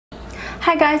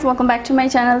Hi guys, welcome back to my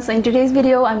channel. So in today's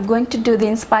video I'm going to do the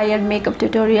inspired makeup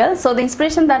tutorial. So the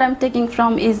inspiration that I'm taking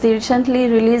from is the recently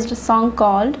released song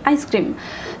called Icecream.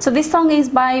 So this song is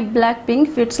by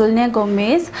BLACKPINK with Selena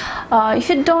Gomez. If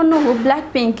you don't know who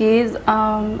BLACKPINK is,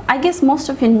 I guess most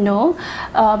of you know,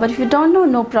 but if you don't know,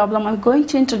 no problem, I'm going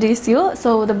to introduce you.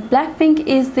 So the BLACKPINK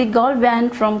is the girl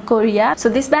band from Korea. So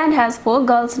this band has 4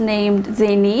 girls named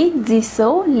Jennie,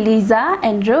 Jisoo, Lisa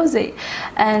and Rose,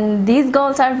 and these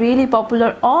girls are really popular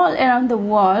all around the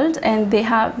world and they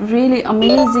have really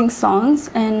amazing songs,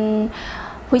 and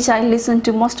which I listen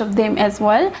to most of them as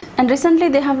well. And recently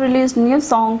they have released new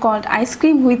song called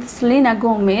Icecream with Selena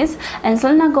Gomez, and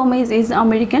Selena Gomez is an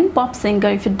American pop singer.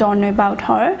 If you don't know about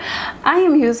her, I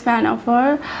am a huge fan of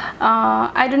her.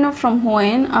 I don't know from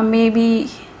when, maybe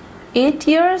 8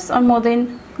 years or more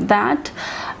than that.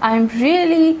 I'm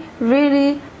really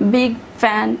big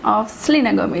fan of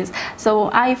Selena Gomez, so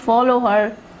I follow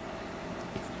her,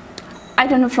 I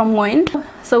don't know from when.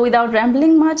 So without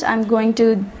rambling much, I'm going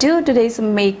to do today's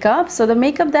makeup. So the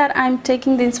makeup that I'm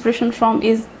taking the inspiration from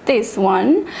is this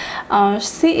one.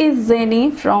 She is Jennie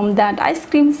from that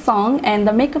Icecream song, and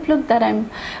the makeup look that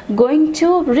I'm going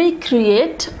to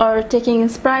recreate or taking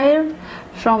inspired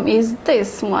from is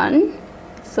this one.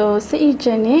 So she is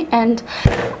Jennie, and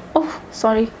oh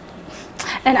sorry,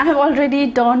 and I've already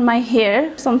done my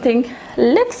hair. Something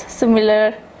looks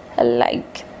similar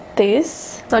like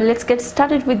this. So let's get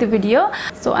started with the video.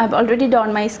 So I've already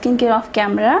done my skincare off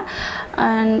camera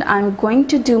and I'm going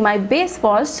to do my base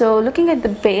first. So looking at the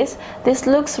base, this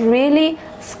looks really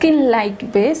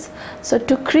skin-like base. So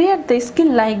to create the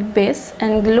skin-like base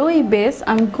and glowy base,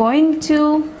 I'm going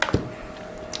to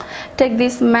take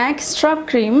this MAC Strobe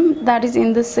cream that is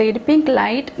in the shade Pink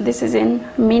Light. This is in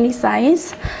mini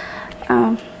size.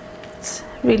 It's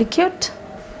really cute.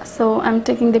 So I'm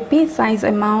taking the pea size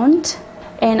amount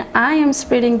and I am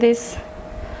spreading this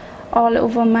all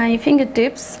over my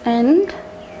fingertips, and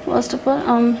first of all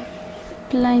I'm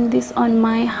applying this on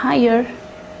my higher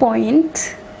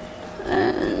point,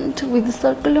 and with the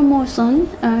circular motion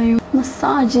I'm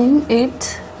massaging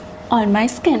it on my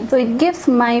skin, so it gives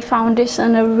my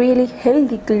foundation a really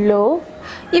healthy glow.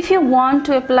 If you want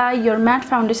to apply your matte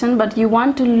foundation but you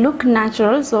want to look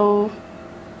natural, so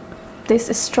this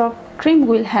strobe cream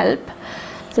will help.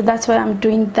 So that's why I'm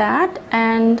doing that.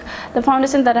 And the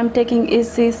foundation that I'm taking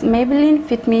is this Maybelline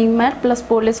Fit Me Matte Plus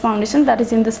Poreless foundation that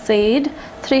is in the shade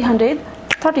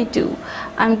 332.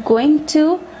 I'm going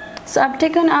to, so I've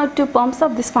taken out 2 pumps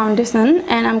of this foundation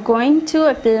and I'm going to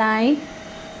apply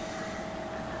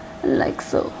like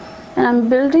so, and I'm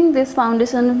building this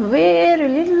foundation very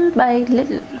little by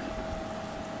little.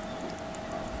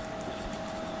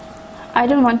 I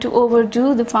don't want to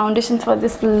overdo the foundation for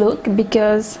this look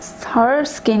because her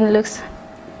skin looks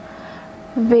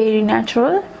very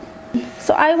natural.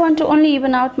 So I want to only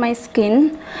even out my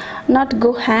skin, not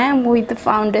go ham with the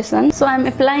foundation. So I'm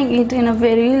applying it in a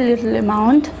very little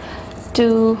amount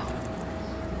to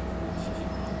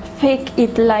fake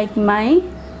it like my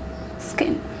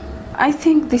skin. I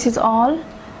think this is all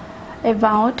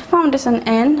about foundation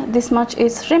and this much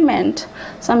is remained.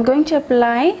 So I'm going to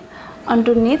apply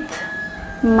underneath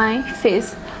my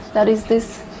face, that is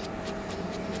this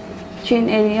chin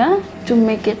area, to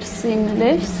make it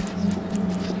seamless.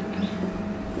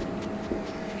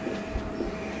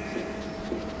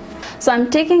 So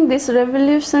I'm taking this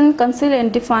Revolution Conceal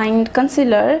and Defined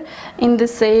Concealer in the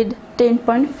shade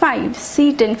 10.5,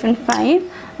 C10.5.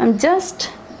 I'm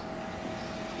just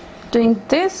doing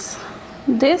this,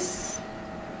 this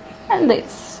and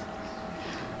this.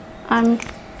 I'm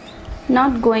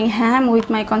not going ham with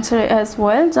my concealer as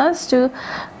well, just to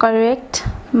correct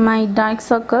my dark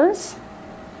circles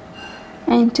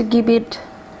and to give it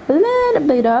a little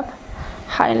bit of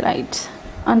highlight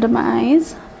under my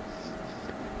eyes.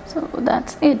 So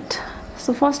that's it.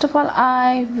 So first of all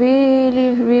I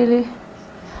really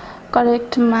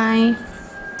correct my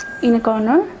inner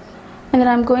corner, and then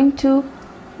I'm going to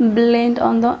blend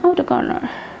on the outer corner,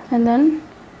 and then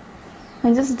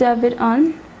I just dab it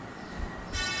on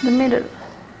the middle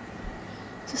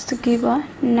just to give a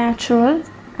natural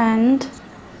and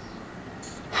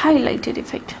highlighted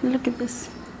effect. Look at this,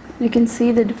 you can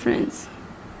see the difference.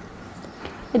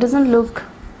 It doesn't look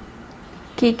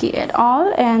cakey at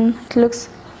all and it looks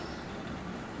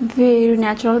very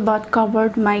natural, but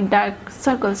covered my dark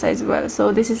circles as well.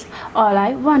 So this is all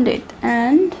I wanted,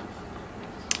 and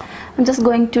I'm just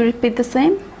going to repeat the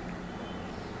same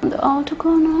on the outer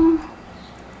corner.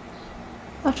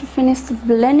 After finish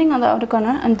blending on the outer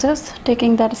corner, I'm just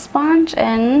taking that sponge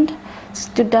and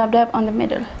just to dab on the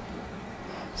middle,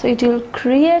 so it will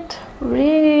create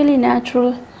really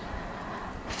natural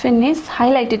finish,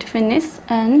 highlighted finish,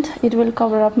 and it will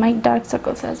cover up my dark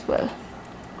circles as well.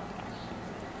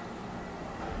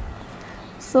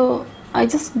 So I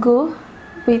just go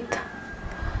with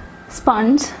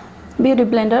sponge beauty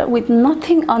blender with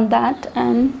nothing on that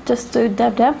and just do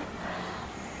dab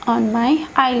on my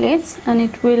eyelids, and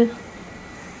it will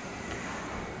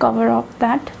cover up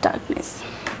that darkness.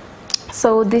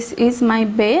 So this is my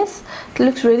base. It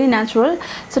looks really natural.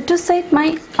 So to set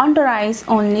my under eyes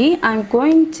only, I'm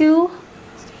going to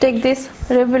take this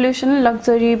Revolution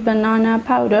Luxury Banana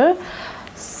powder.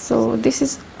 So this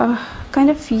is a kind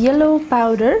of yellow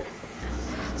powder.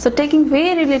 So taking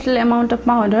very little amount of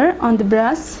powder on the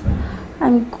brush,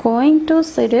 I'm going to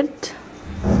set it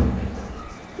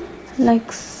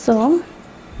like so.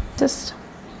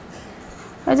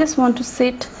 I just want to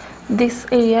set this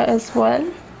area as well,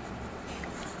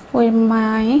 where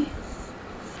my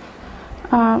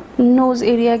nose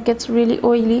area gets really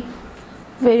oily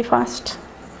very fast.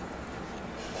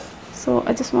 So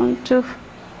I just want to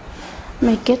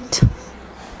make it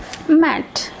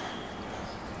matte.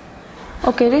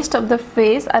 Okay, rest of the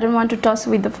face I don't want to toss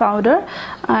with the powder.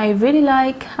 I really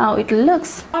like how it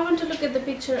looks. I want to look at the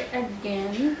picture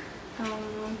again.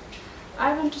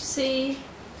 I want to see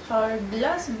her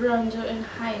blush, bronzer and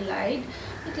highlight.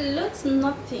 It looks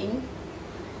nothing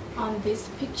on this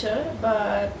picture,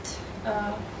 but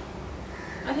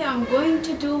I think I'm going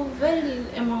to do very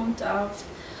little amount of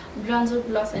bronzer,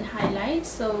 blush and highlight.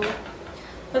 So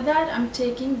for that I'm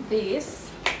taking this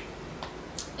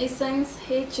Essence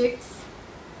Hey Chicks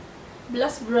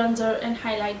blush, bronzer and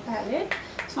highlight palette.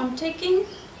 So I'm taking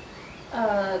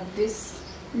this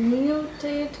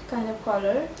muted kind of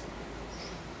color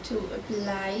to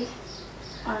apply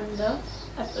on the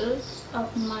apples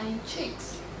of my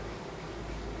cheeks.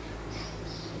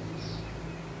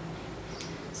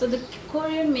 So the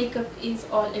Korean makeup is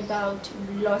all about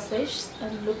blushes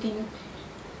and looking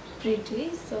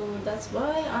pretty, so that's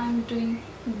why I'm doing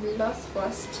blush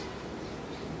first.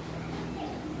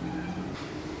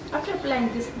 After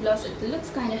applying this blush, it looks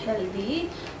kind of healthy,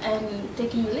 and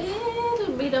taking a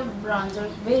little bit of bronzer,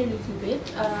 very little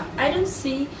bit. I don't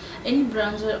see any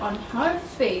bronzer on her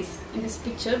face in this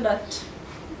picture, but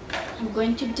I'm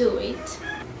going to do it.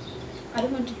 I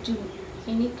don't want to do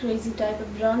any crazy type of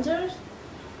bronzer,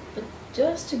 but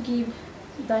just to give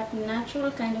that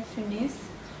natural kind of finish.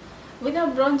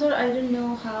 Without bronzer, I don't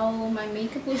know how my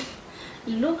makeup will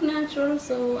look natural,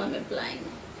 so I'm applying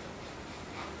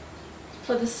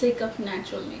for the sake of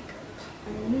natural makeup.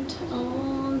 And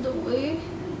all the way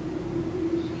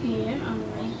here on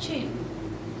my chin,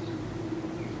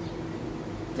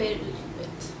 very little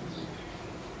bit.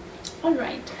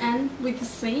 Alright, and with the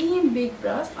same big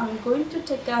brush, I'm going to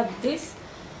take out this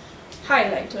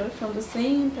highlighter from the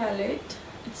same palette.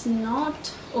 It's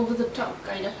not over the top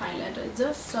kind of highlighter, it's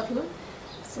just subtle.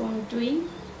 So I'm doing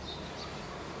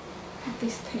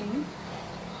this thing,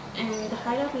 and the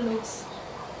highlight looks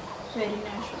very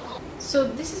natural. So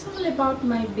this is all about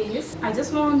my base. I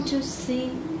just want to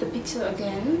see the picture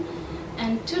again,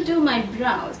 and to do my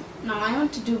brows. Now I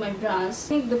want to do my brows. I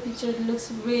think the picture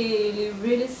looks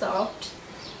really soft,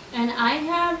 and I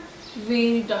have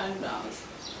very dark brows.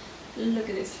 Look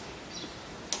at this.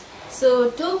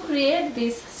 So to create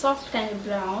this soft kind of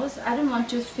brows, I don't want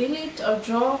to fill it or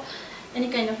draw any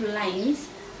kind of lines.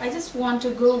 I just want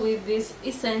to go with this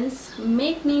Essence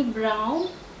Make Me Brow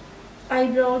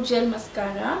Eyebrow Gel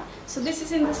Mascara. So this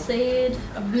is in the shade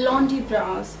Blondie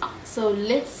Brows. So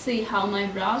let's see how my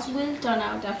brows will turn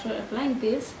out after applying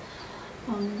this.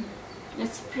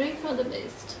 Let's pray for the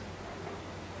best.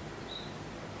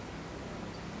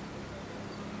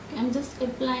 I'm just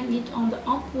applying it on the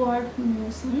upward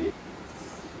motion.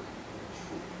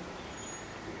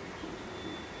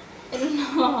 I don't know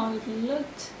how it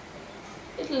looked.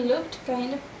 It looked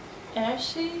kind of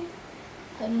ashy.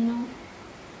 I don't know.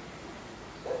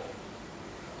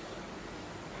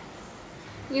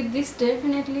 With this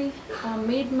definitely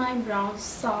made my brows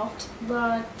soft,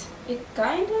 but it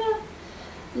kind of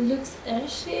looks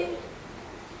ashy.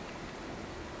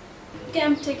 Okay,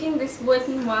 I'm taking this Wet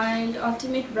n Wild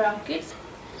Ultimate Brow Kit.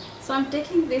 So I'm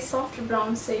taking this soft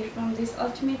brown shade from this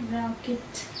Ultimate Brow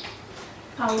Kit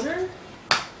powder,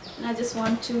 and I just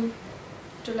want to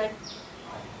like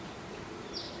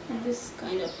this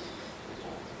kind of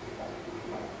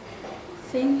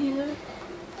thing here,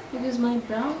 because my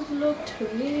brows looked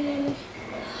really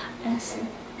ashy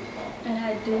and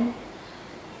I didn't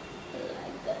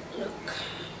like that look.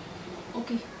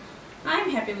 Okay, I'm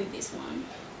happy with this one.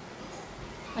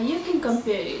 You can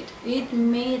compare it. It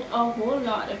made a whole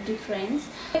lot of difference.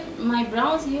 My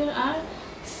brows here are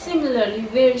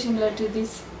very similar to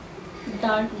this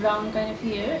dark brown kind of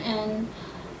here, and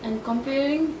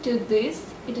comparing to this,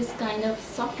 it is kind of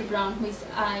soft brown, which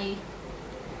I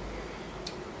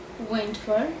went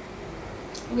for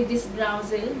with this brow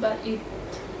gel, but it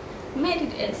made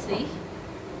it essy.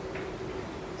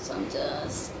 So I'm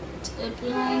just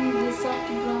applying this soft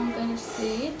brown kind of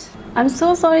shade. I'm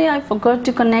so sorry, I forgot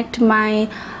to connect my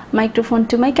microphone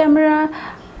to my camera.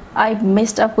 I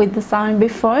messed up with the sound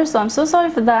before, so I'm so sorry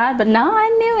for that, but now I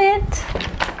knew it.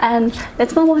 And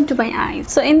let's move on to my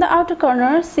eyes. So in the outer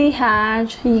corner she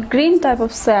had a green type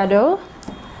of shadow,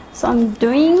 so I'm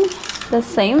doing the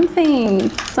same thing.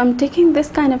 So I'm taking this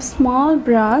kind of small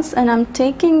brush and I'm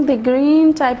taking the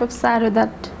green type of shadow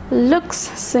that looks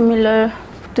similar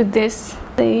to this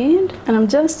shade, and I'm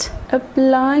just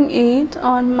applying it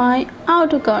on my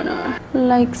outer corner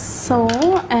like so.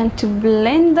 And to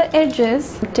blend the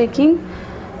edges, I'm taking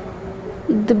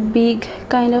the big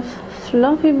kind of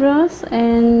fluffy brush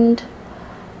and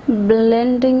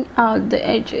blending out the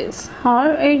edges.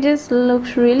 Her edges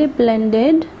looks really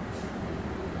blended,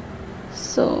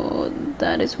 so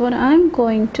that is what I'm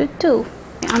going to do.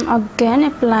 I'm again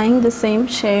applying the same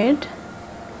shade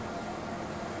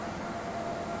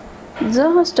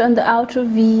just on the outer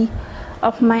V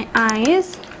of my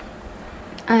eyes,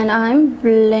 and I'm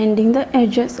blending the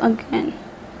edges again,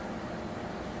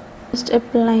 just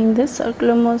applying this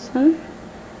circular motion.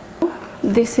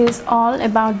 This is all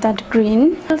about that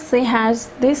green. She has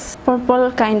this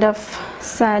purple kind of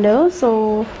shadow,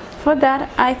 so for that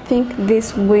I think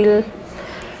this will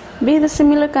be the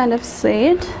similar kind of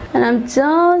shade, and I'm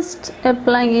just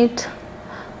applying it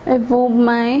above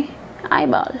my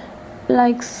eyeball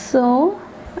like so,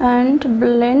 and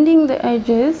blending the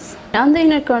edges. On the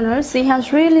inner corner she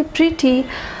has really pretty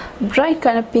bright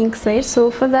kind of pink shade, so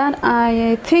for that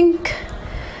I think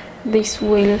this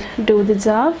will do the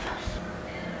job.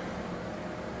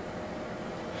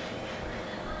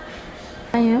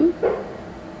 I am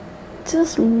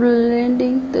just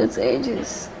blending those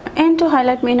edges. And to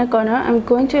highlight my inner corner, I'm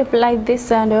going to apply this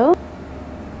shadow,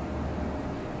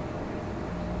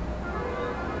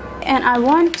 and I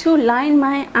want to line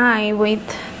my eye with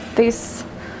this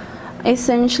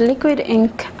Essential liquid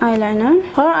ink eyeliner.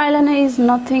 Her eyeliner is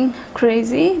nothing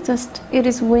crazy, just it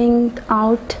is winged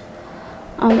out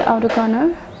on the outer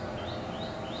corner.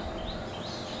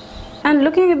 And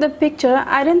looking at the picture,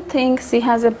 I don't think she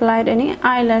has applied any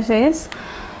eyelashes,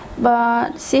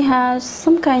 but she has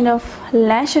some kind of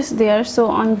lashes there, so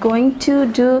I'm going to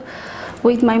do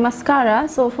with my mascara.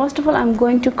 So first of all, I'm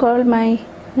going to curl my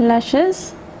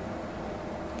lashes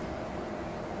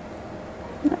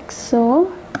like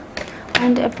so,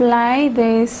 and apply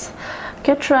this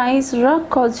Catrice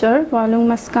Rock Culture Volume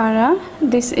Mascara.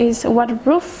 This is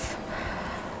waterproof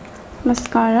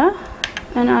mascara,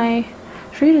 and I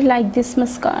really like this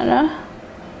mascara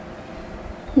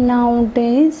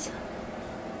nowadays.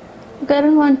 I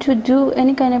don't want to do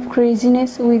any kind of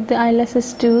craziness with the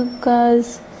eyelashes too,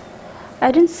 because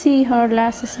I didn't see her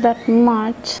lashes that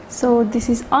much. So this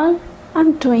is all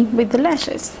I'm doing with the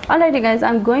lashes. Alrighty guys,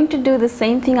 I'm going to do the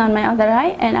same thing on my other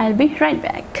eye, and I'll be right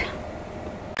back.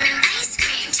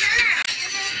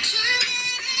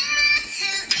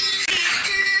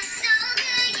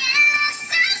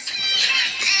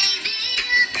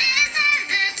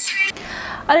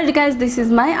 Alright guys, this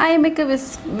is my eye makeup.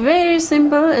 It's very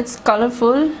simple, it's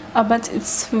colorful, but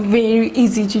it's very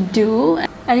easy to do,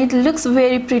 and it looks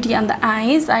very pretty on the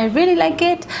eyes. I really like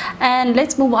it. And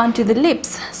let's move on to the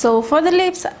lips. So for the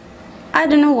lips, I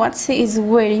don't know what she is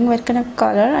wearing, what kind of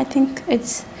color. I think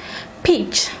it's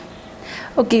peach.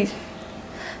 Okay,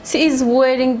 she is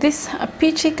wearing this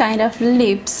peachy kind of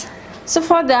lips. So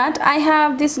for that, I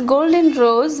have this Golden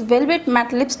Rose Velvet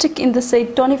Matte Lipstick in the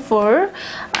shade 24.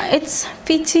 It's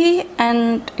peachy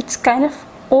and it's kind of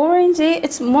orangey.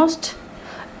 It's mostly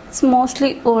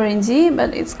orangey,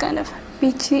 but it's kind of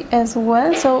peachy as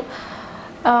well. So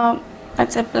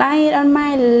let's apply it on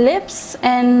my lips,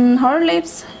 and her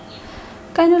lips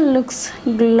kind of looks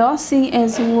glossy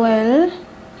as well.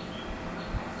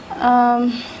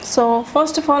 So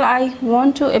first of all, I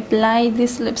want to apply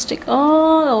this lipstick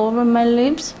all over my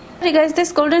lips. Hey guys,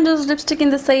 this Golden Rose lipstick in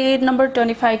the shade number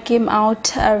 25 came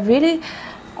out really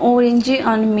orangey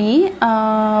on me,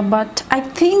 but I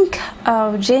think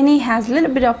Jennie has a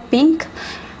little bit of pink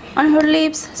on her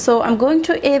lips, so I'm going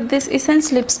to add this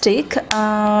Essence lipstick.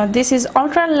 This is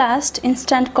Ultra Last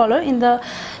Instant Color in the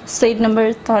shade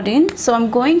number 13. So I'm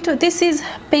going to, this is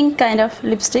pink kind of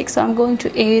lipstick, so I'm going to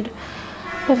add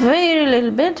a very little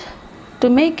bit to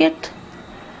make it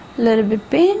a little bit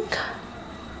pink.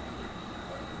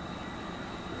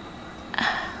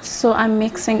 So I'm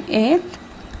mixing it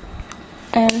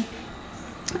and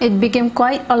it became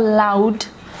quite a loud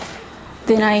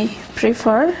than I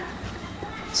prefer.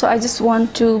 So I just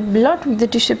want to blot with the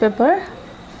tissue paper.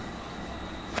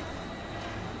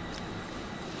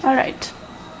 Alright,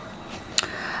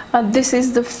 this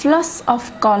is the flush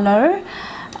of color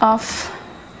of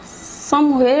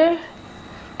somewhere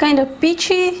kind of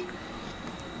peachy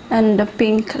and a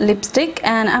pink lipstick,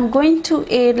 and I'm going to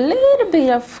add a little bit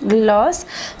of gloss.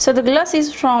 So the gloss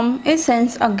is from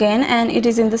Essence again, and it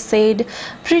is in the shade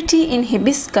Pretty in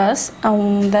Hibiscus,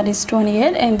 that is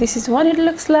 28, and this is what it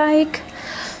looks like.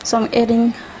 So I'm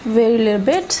adding very little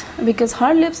bit because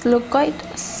her lips look quite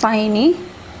shiny.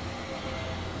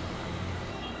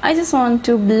 I just want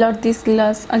to blot this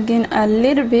gloss again a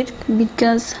little bit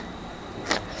because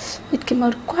it came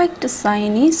out quite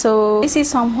shiny. So this is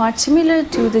somewhat similar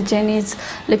to the Jennie's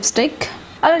lipstick.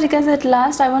 Alright guys, at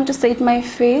last I want to set my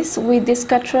face with this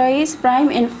Catrice Prime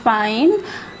and Fine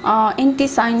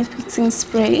anti-shine fixing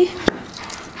spray.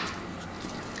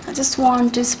 I just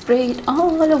want to spray it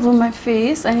all over my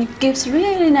face, and it gives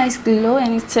really nice glow,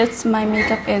 and it sets my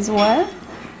makeup as well.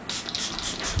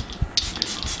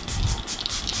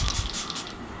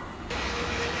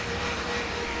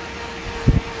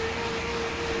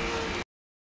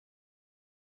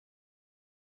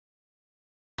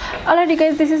 Alrighty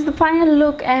guys, this is the final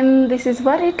look and this is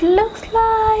what it looks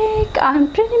like.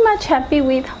 I'm pretty much happy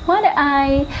with what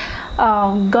I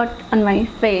got on my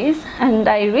face, and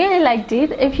I really liked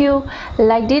it. If you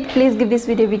liked it, please give this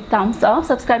video a big thumbs up,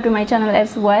 subscribe to my channel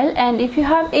as well, and if you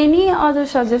have any other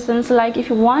suggestions, like if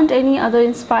you want any other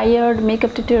inspired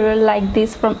makeup tutorial like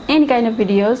this from any kind of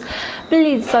videos,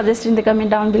 please suggest in the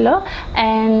comment down below,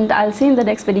 and I'll see you in the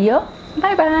next video.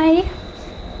 Bye bye.